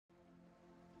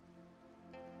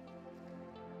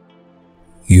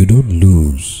You don't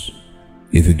lose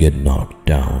if you get knocked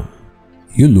down.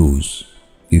 You lose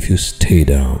if you stay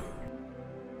down.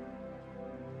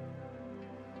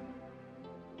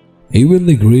 Even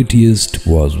the greatest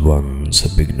was once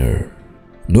a beginner.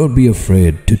 Don't be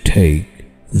afraid to take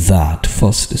that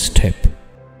first step.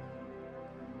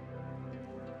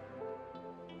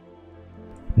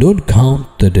 Don't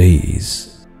count the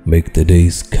days, make the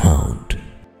days count.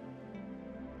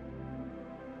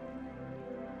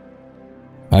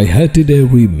 I hated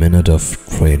every minute of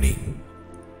training,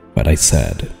 but I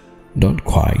said, don't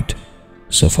quit,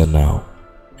 suffer now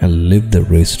and live the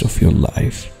rest of your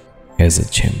life as a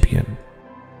champion.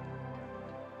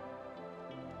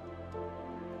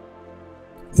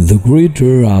 The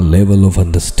greater our level of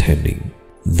understanding,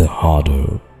 the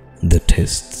harder the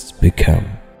tests become.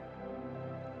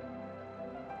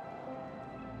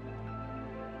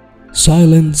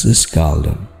 Silence is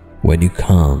golden when you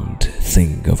can't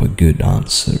think of a good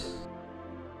answer.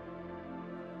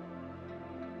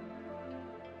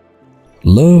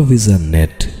 Love is a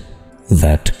net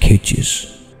that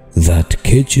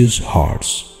catches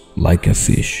hearts like a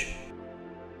fish.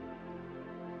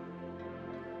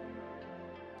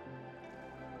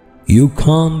 You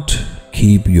can't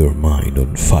keep your mind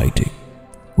on fighting.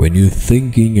 When you're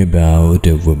thinking about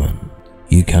a woman,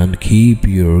 you can't keep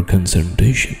your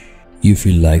concentration. You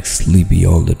feel like sleepy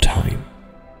all the time.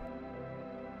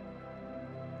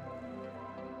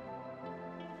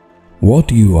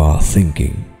 What you are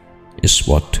thinking is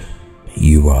what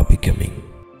you are becoming.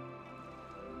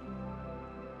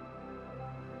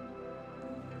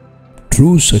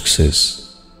 True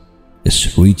success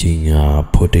is reaching our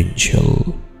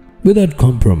potential without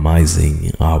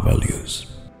compromising our values.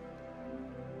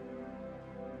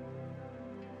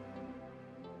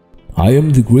 I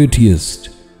am the greatest,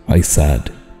 I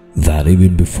said that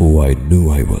even before I knew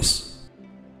I was.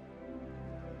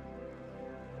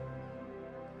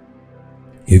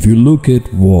 If you look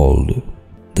at world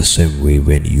the same way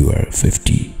when you are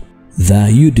 50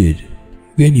 that you did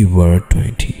when you were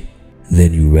 20,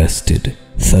 then you wasted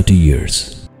 30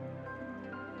 years.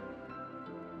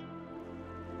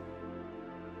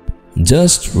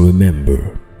 Just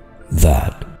remember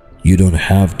that you don't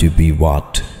have to be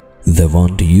what they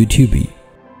want you to be.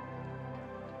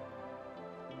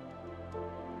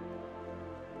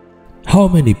 How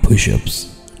many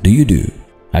push-ups do you do?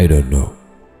 I don't know.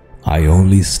 I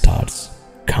only start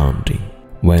counting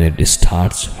when it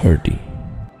starts hurting.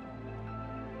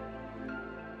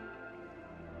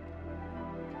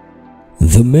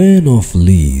 The man of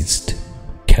least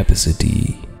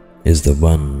capacity is the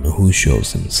one who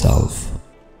shows himself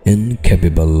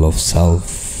incapable of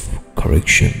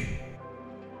self-correction.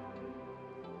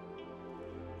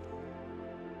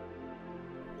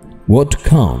 What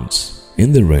counts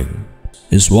in the ring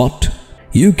is what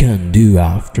you can do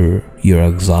after you're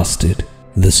exhausted.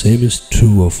 The same is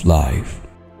true of life.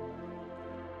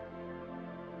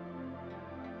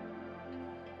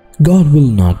 God will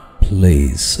not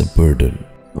place a burden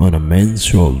on a man's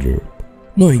shoulder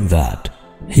knowing that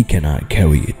he cannot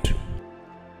carry it.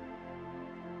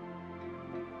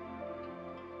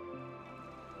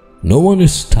 No one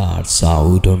starts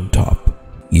out on top.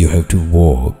 You have to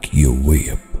walk your way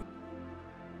up.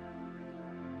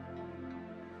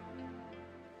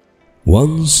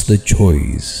 Once the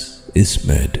choice is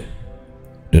made,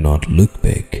 do not look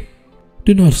back.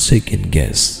 Do not second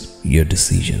guess your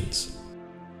decisions.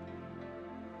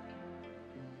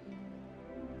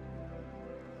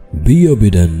 Be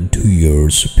obedient to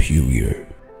your superior,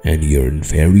 and your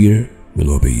inferior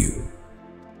will obey you.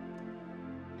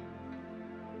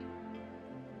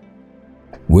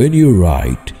 When you're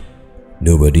right,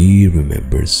 nobody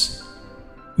remembers.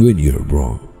 When you're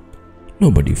wrong,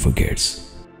 nobody forgets.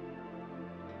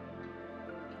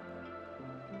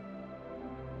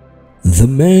 The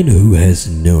man who has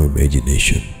no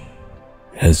imagination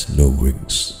has no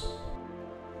wings.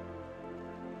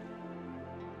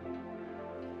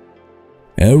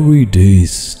 Every day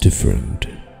is different,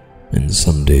 and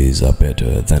some days are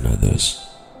better than others.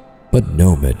 But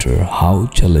no matter how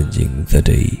challenging the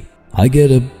day, I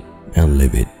get up and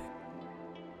live it.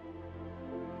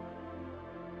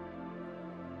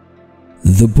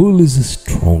 The bull is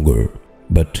stronger,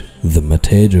 but the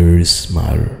matador is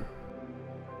smarter.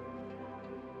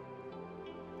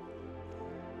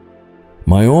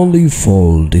 My only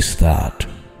fault is that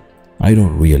I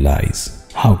don't realize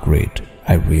how great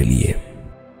I really am.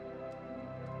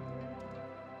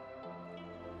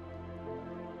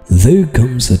 There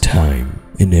comes a time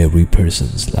in every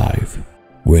person's life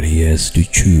when he has to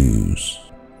choose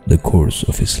the course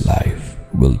of his life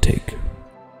will take.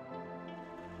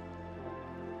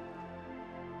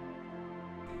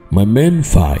 My main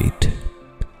fight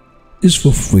is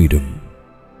for freedom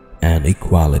and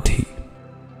equality.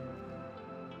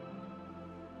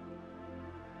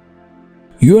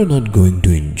 You are not going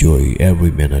to enjoy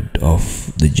every minute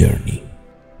of the journey,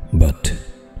 but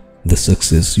the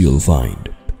success you'll find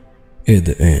at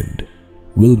the end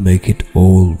will make it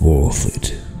all worth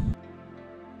it.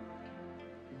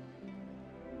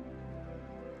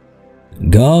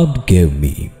 God gave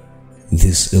me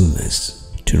this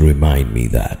illness to remind me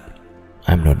that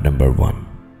I'm not number one,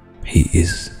 He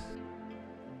is.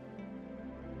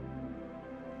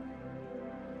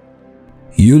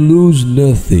 You lose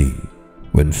nothing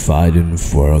when fighting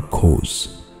for a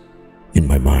cause. In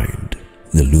my mind,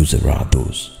 the loser are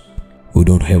those who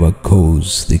don't have a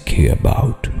cause they care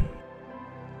about.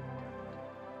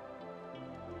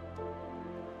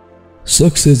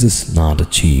 Success is not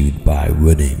achieved by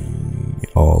winning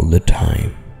all the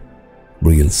time.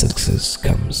 Real success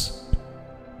comes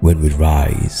when we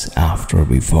rise after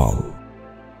we fall.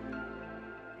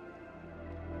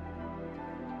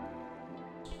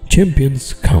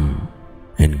 Champions come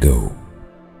and go,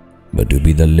 but to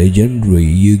be the legendary,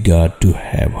 you got to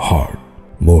have heart,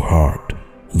 more heart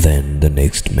than the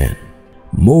next man,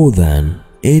 more than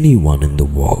anyone in the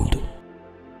world.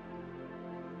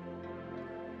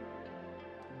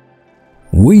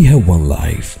 We have one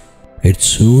life, it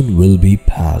soon will be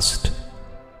past.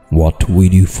 What we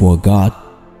do for God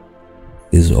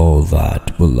is all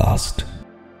that will last.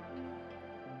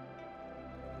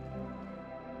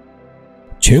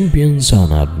 Champions are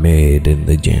not made in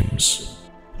the gyms.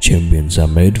 Champions are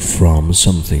made from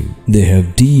something they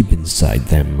have deep inside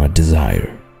them, a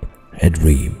desire, a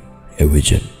dream, a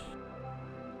vision.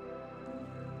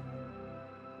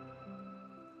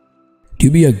 To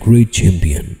be a great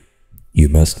champion, you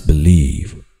must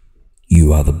believe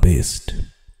you are the best.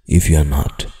 If you are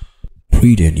not,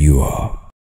 pretend you are.